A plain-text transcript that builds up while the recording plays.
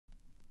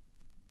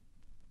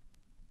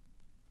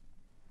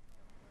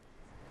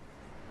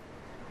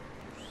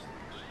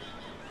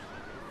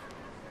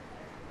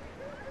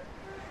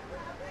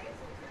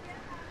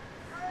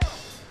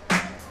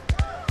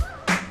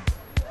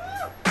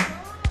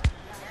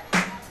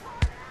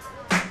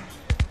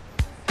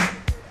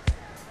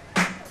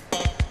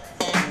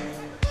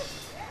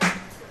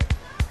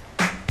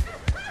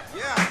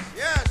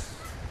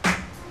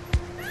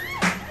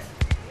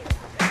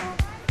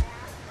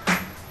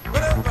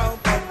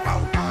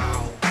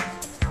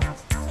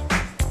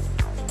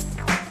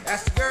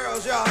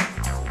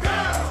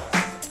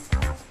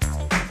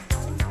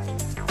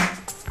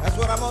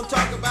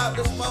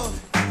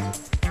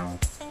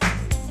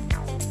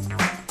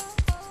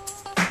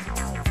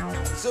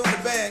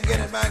get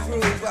in my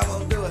groove, I'm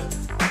gonna do it.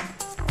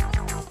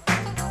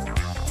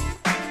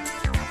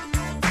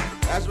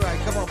 That's right,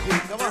 come on,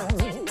 Pete, come on.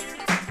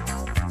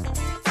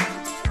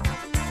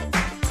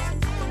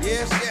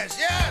 Yes, yes,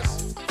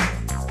 yes.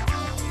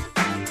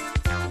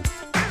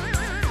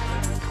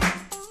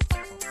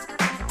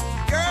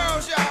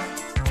 Girls, y'all.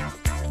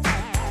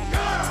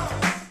 Girls.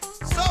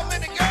 So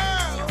many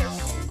girls.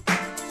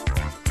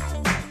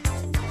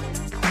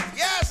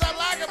 Yes, I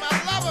like them, I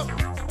love them.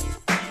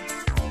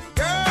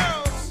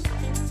 Girls.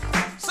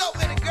 So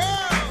many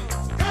girls.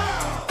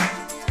 Girls.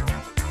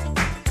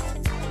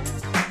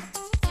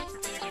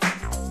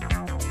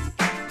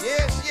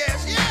 Yes, yes,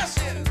 yes,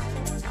 yes.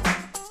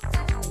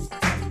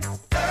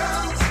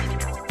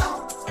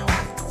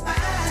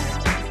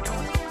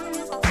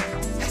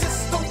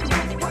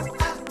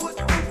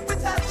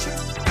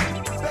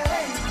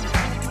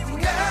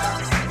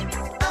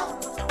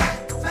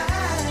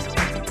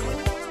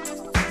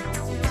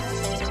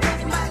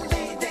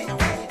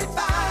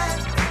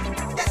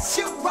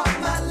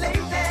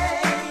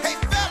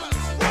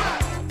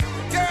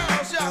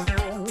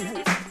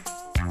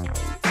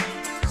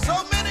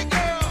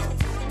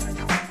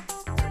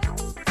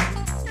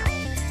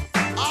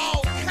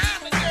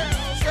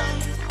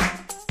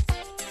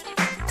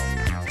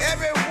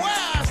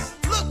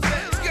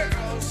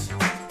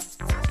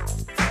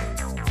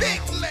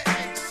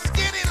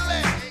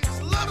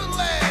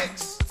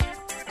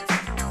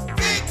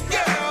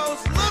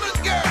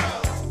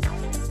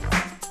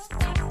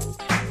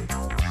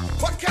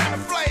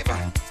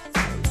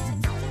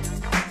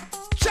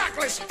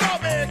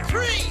 Strawberry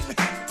cream,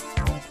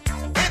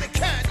 any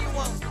kind you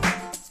want.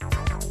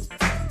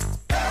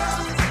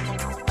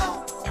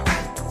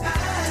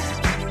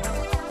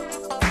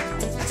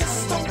 I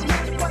just don't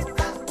know what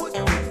I would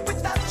do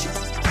without you.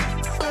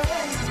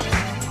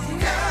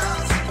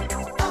 Girls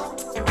on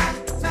my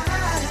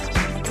mind,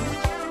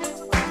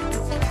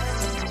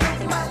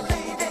 you're my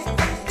lady,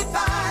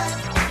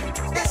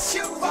 85. Yes,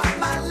 you are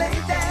my lady.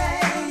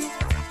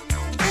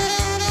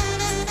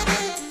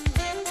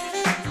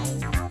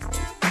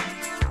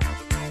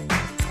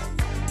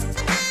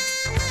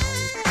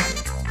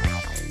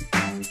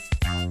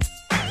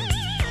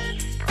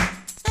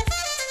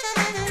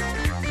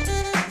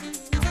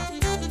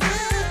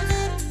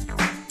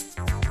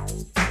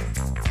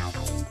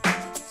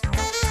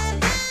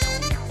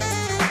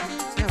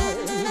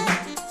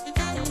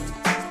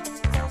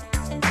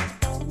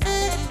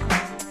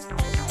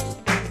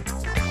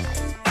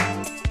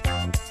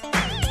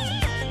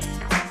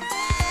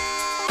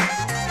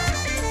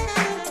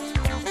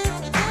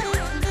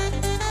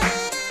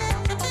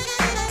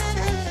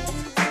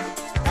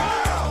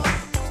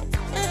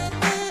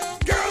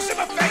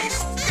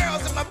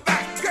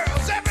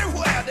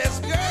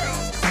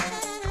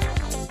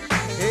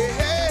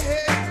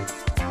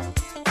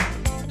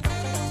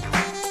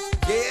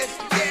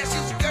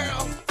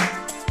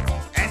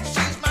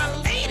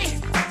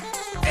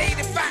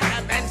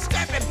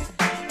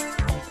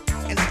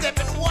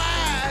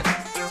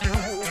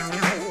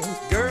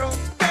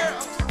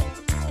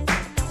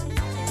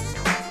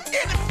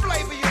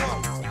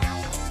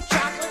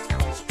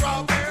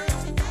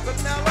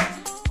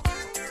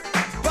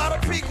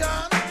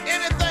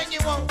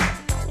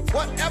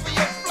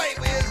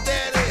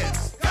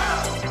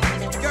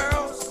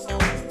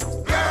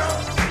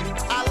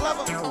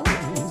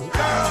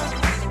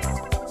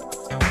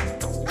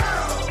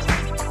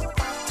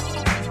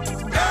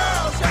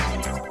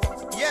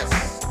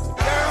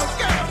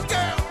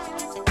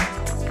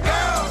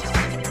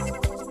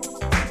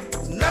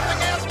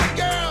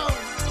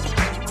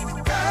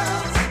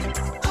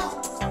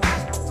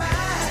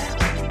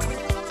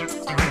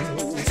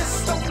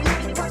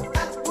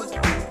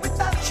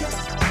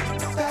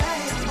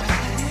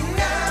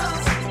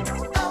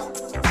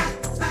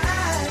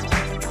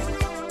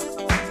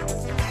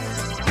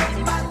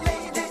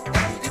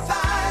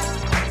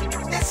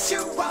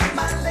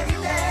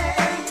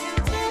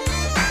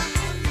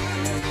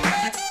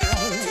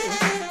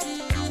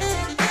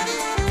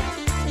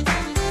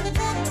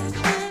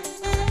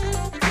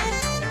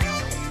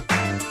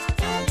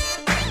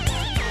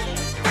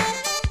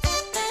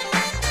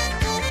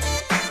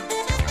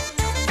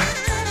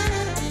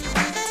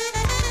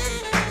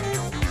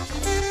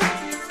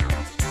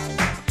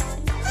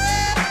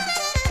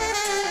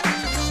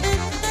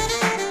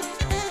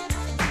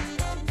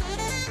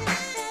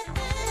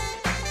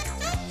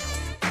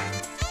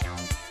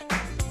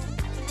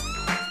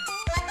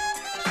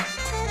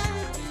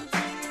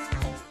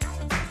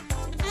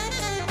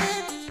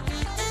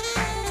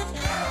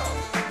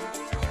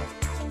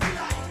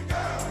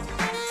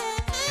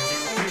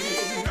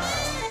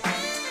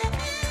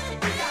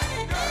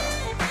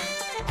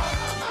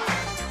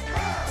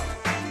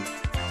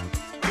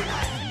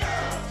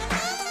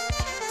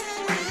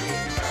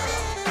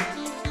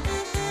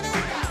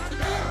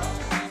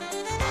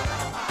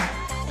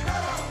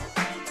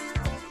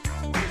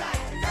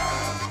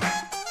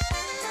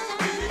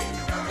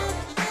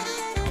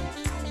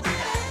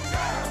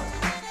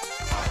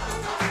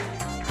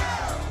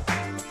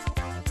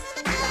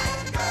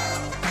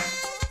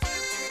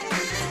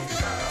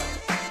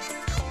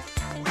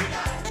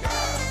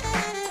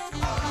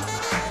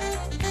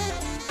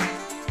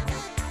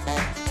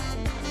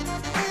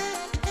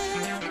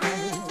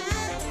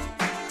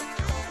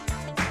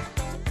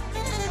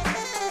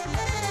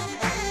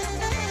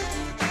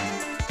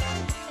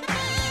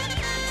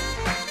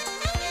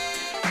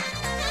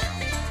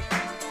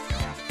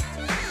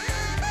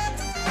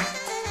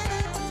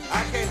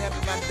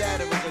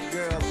 daddy was a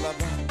girl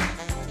lover,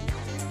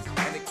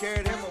 and it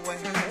carried him away.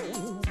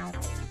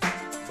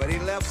 But he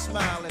left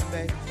smiling,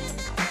 baby.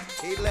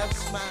 He left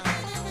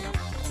smiling.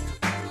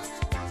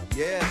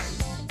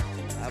 Yes,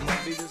 I'm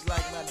gonna be just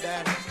like my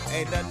daddy.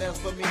 Ain't nothing else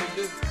for me to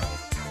do.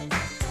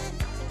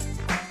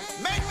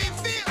 Make me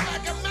feel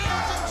like a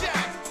mountain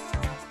jack.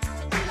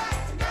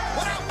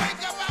 When I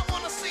wake up, I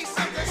wanna see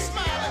something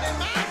smiling in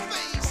my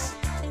face.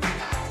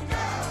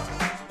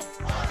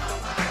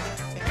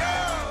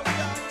 Girl,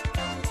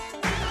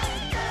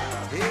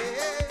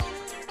 yeah.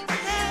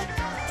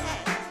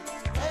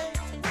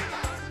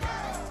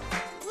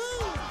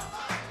 Woo.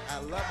 I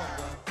love them,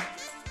 though.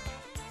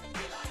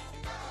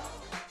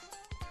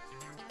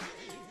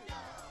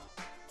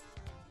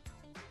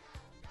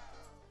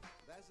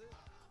 That's it.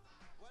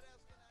 What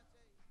else can I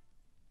tell you?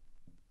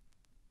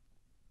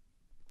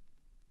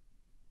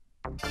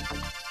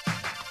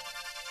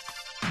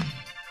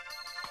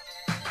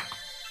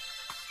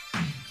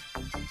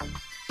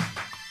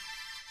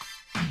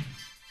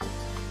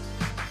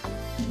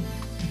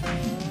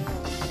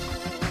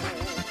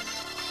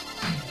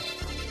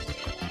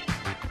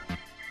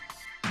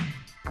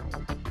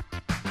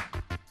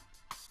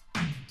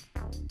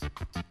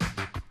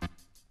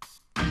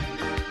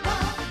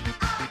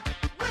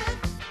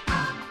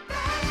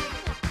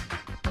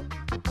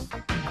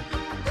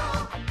 Go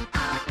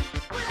out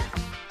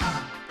with a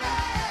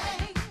bang.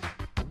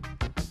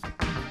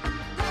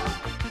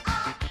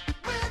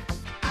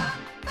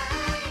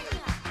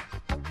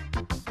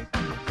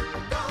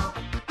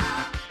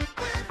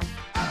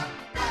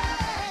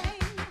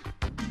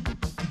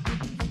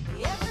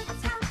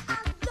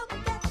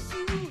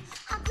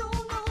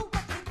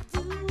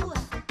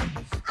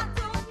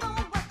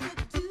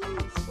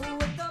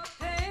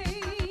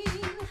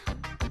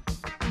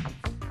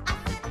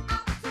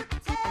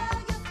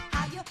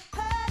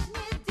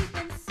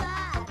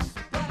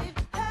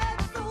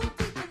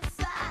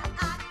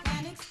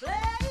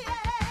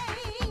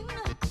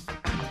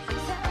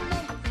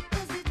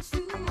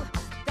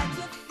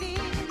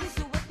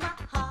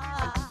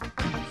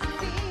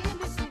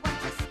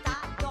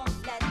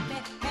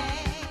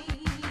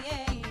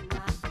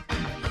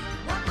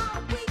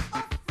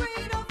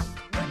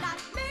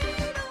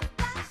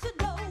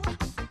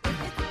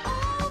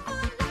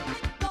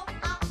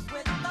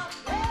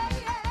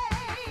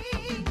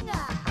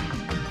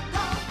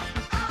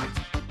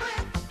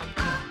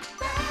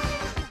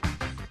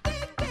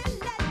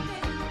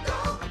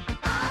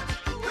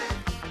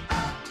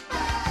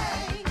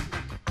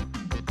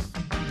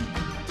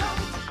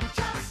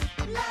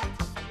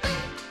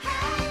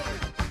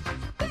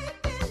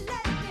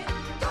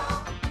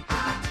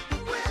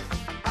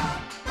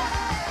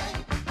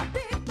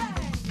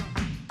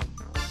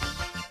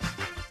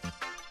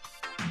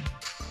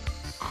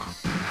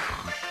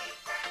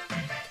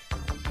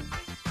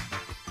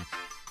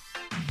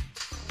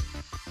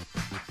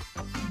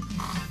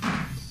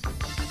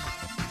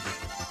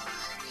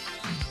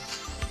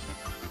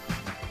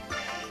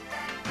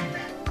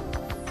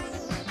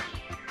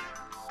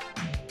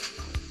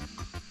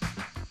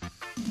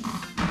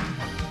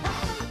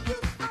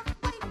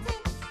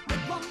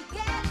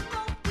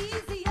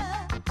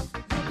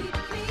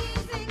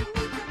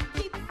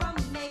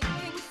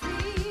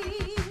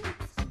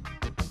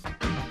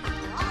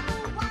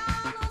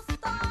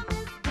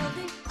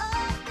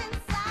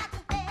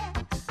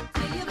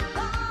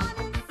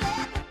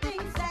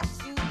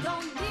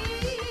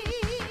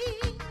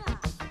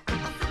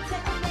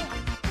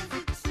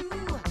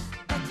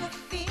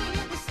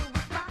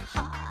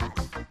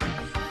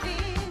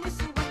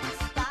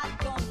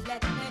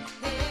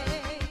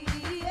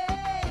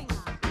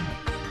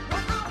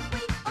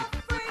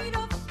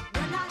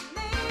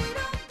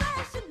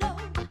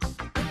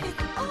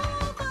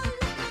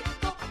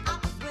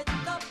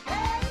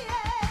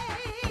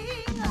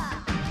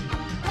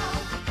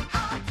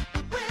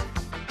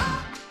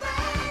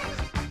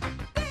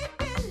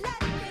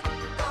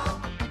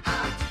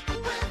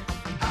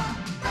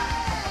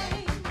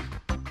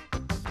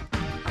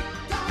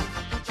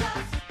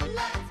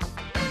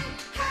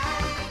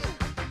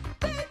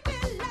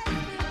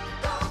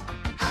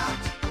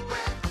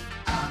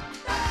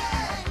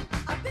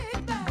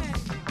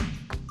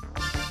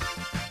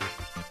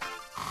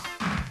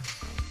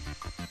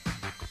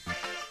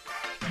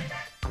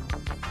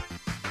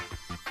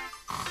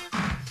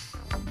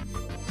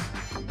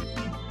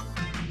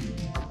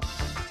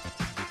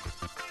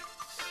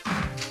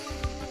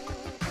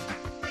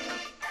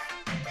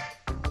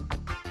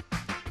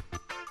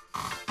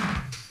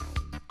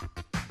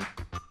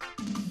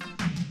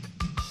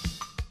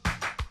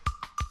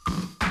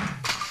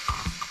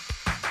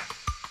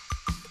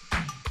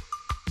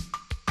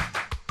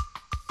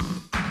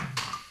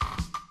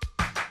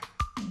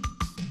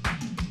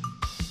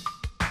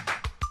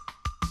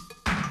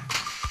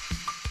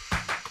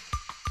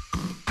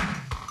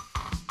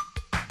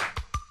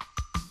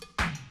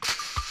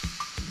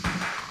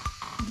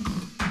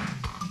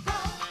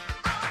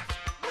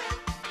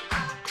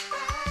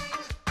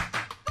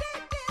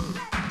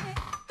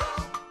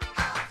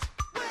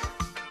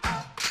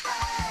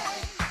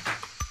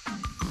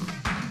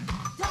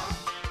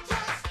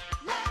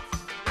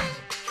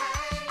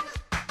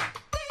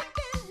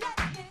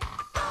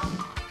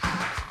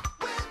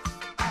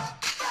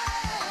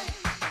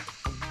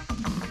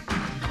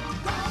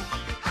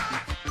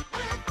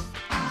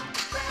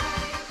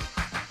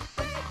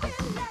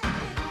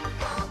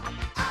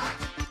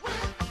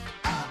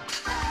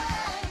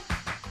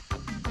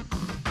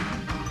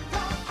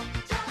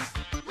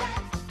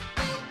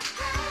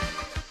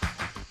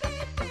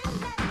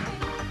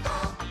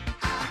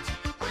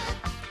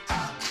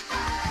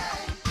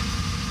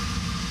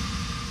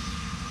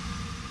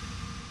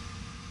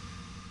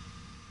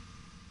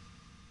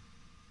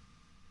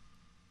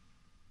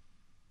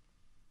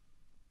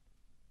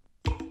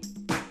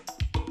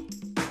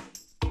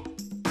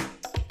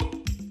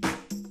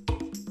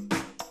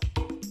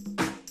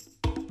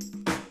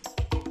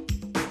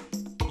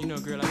 know,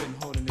 girl, I've been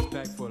holding this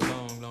back for a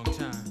long, long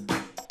time.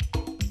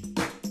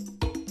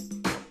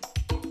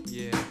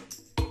 Yeah.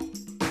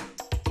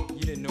 You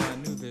didn't know I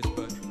knew this,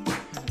 but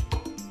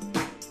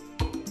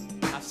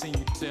I've seen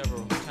you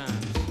several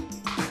times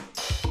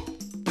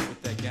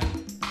with that guy.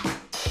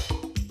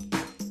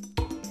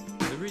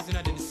 The reason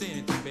I didn't say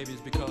anything, baby,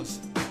 is because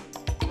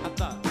I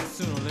thought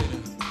sooner or later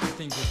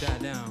things would die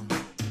down.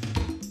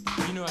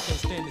 You know I can't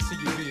stand to see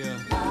you be a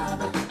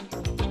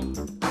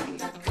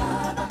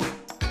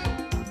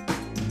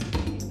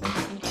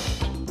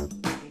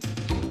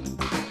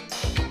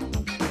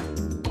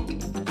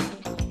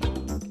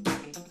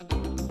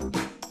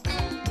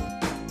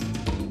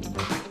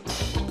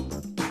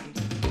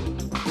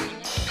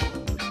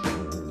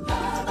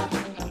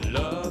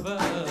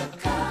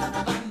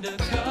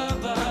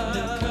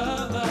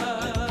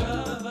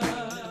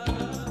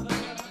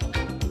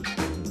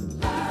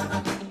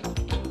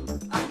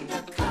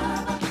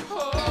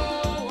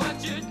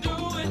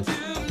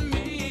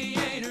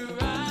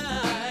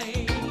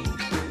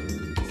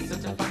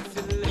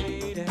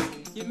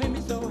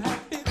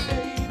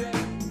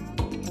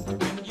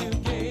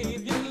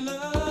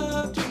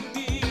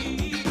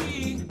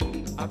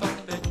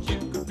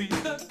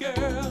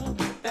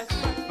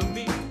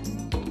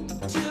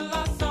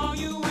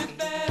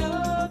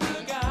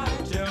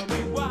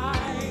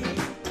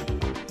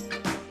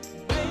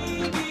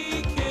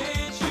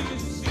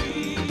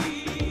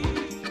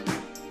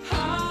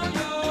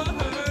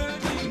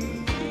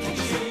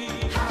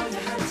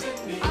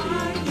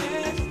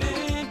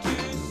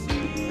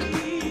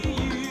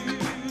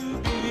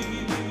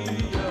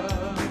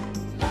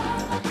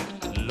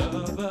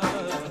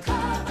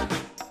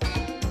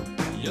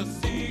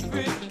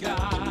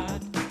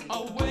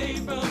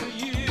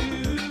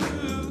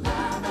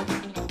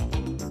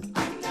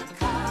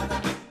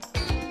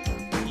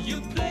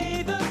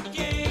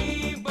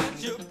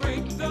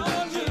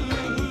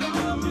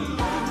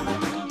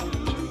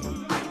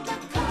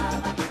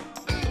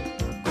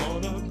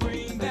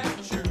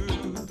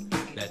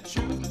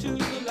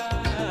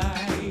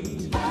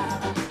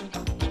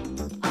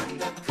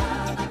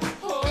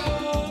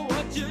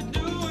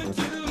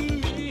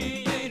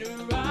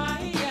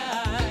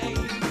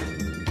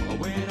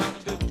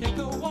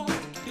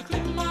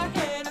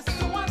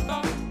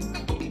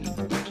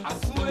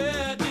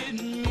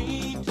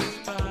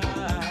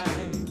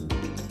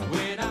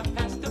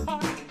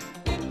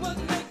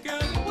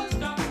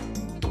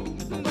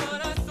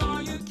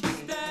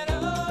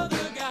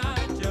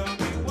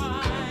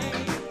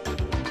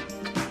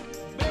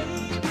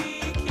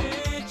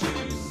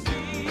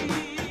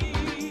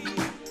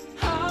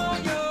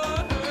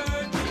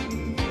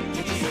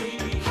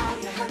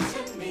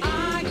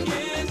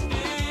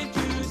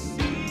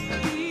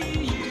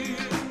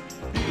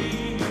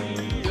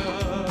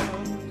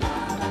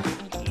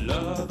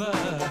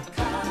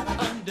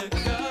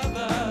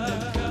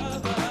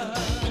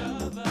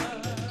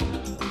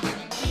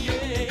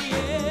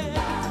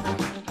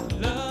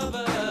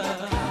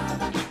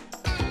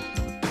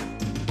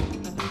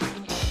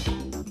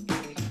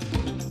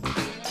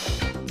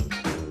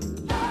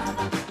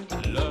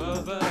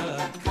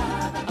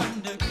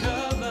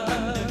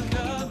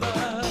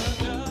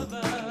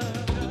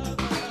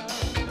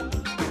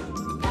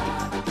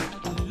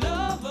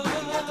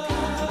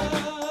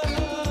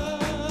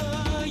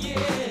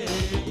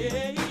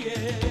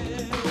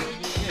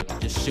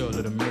show a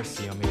little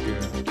mercy on me,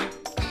 girl.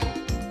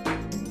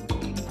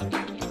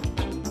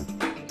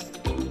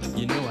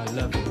 You know I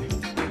love you.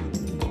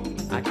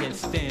 I can't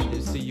stand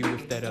to see you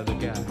with that other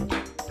guy.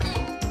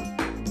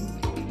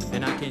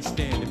 And I can't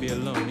stand to be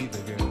alone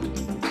either, girl.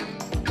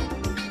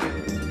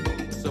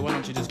 So why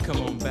don't you just come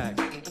on back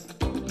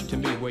to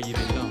me where you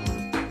belong?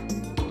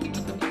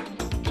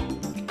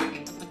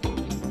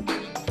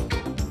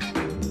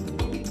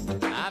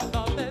 I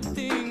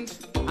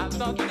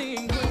thought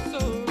things were so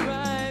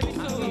right,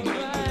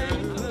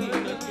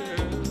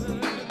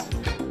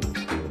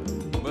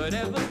 but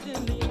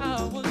evidently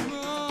I was wrong.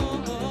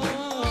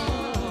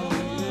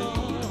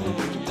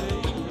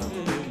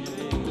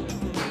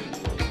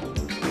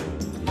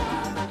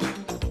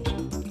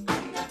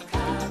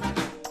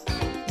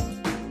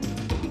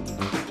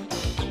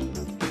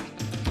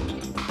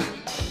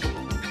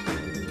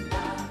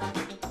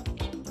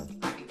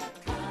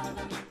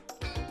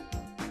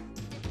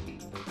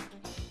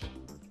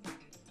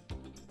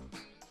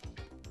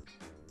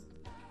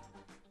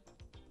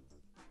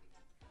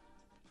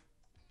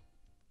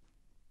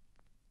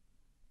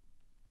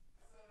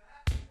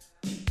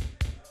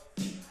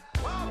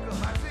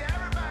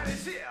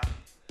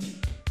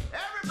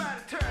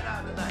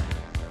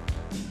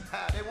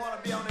 They want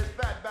to be on this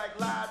Fatback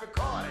live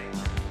recording.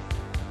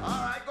 All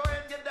right, go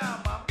ahead and get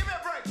down, Mom. Give me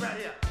a break right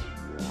here.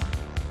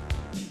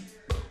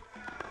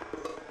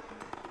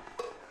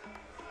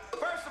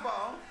 First of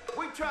all,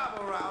 we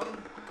travel around.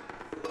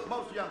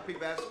 Most young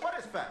people ask, what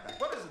is Fatback?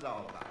 What is it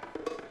all about?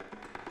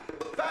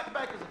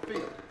 Fatback is a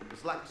feeling.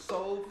 It's like a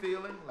soul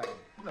feeling, like,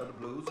 you know, the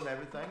blues and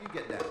everything. You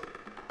get that.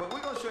 But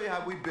we're going to show you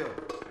how we build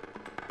it.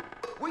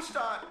 We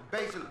start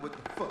basically with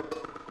the foot.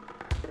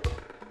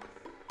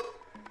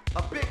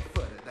 A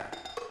Bigfoot at that.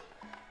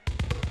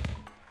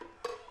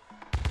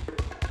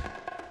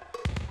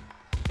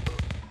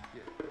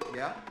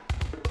 Yeah.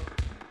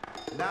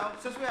 Now,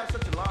 since we have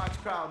such a large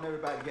crowd and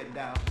everybody getting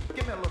down,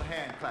 give me a little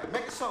hand clap.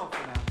 Make it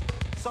soulful now.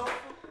 Soulful?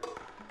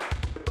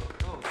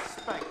 Oh,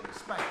 spank me,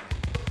 spank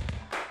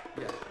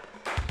me. Yeah.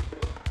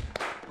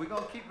 We're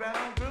gonna keep right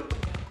on grooving.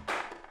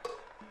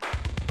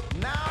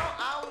 Now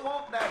I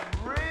want that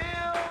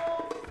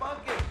real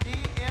funky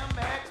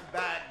DMX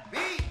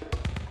backbeat.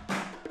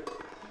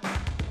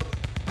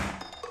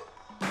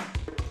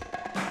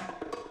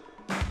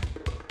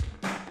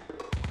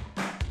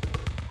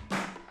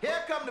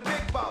 Here come the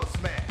big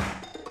boss man,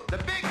 the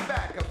big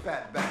back of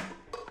Fatback,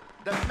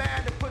 the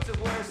man that puts it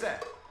where it's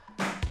at.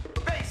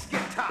 Bass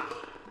guitar.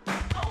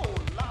 Oh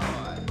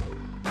Lord.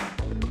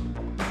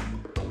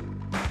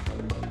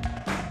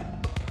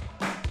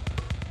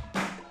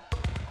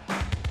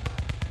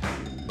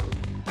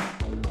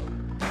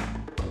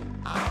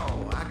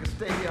 Oh, I could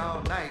stay here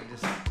all night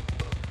just.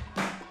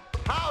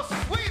 How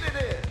sweet it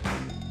is!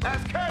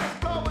 As Curtis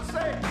Blow would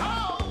say,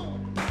 oh!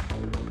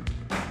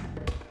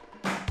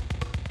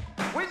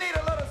 We need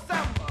a little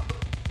samba,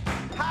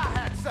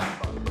 hi-hat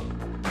samba.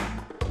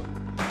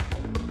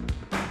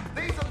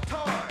 These are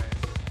toys.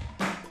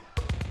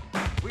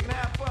 We can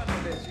have fun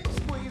with this. You can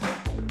squeeze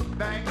them,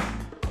 bang them,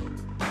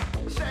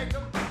 shake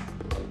them.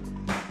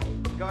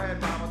 Go ahead,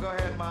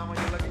 mama,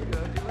 you're looking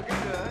good, you're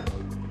looking good.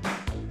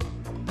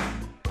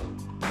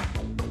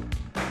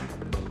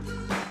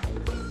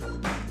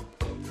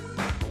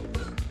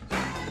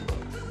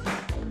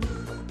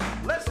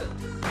 Listen,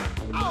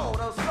 oh,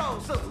 those soul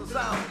sisters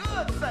sound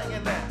good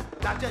singing that.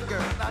 Not yet,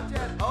 girls, not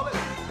yet. Hold it,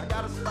 I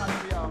got a spot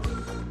for y'all.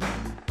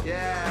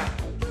 Yeah,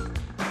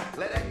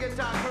 let that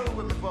guitar groove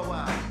with me for a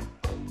while.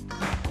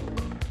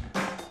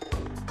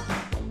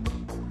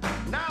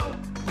 Now,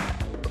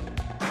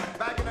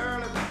 back in the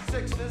early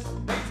 60s,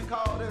 they used to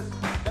call this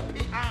the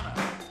piano.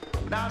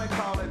 Now they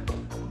call it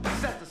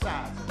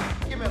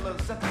synthesizer. Give me a little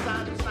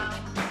synthesizer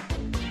sound.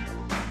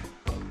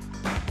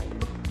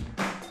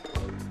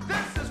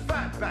 This is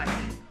Fatback.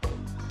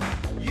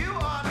 You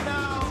are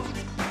now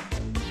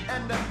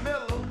in the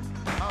middle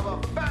of a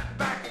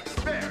Fatback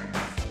experience.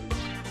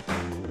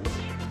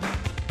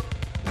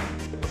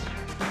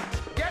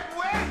 Get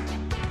wet.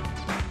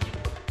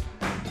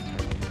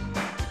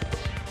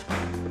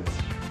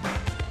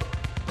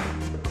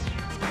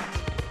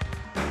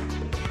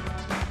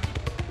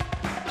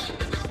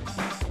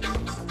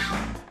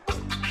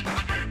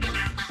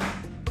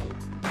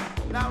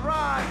 Now,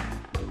 Rod,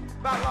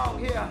 about along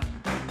here,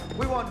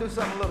 we want to do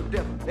something a little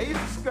different. They used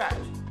to scratch,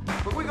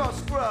 but we're going to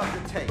scrub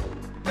the tape.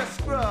 Just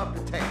scrub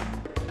the tape.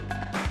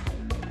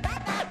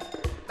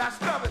 Now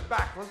scrub it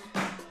backwards.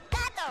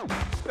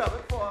 Scrub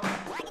it forward.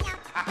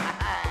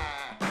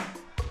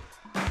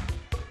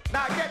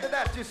 Now get to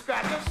that, you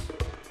scratchers.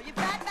 You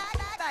fat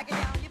back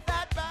down. You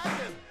fat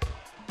backing.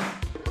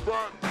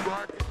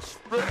 Fatback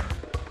experience.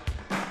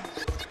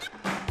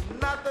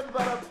 Nothing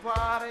but a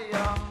party,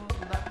 y'all.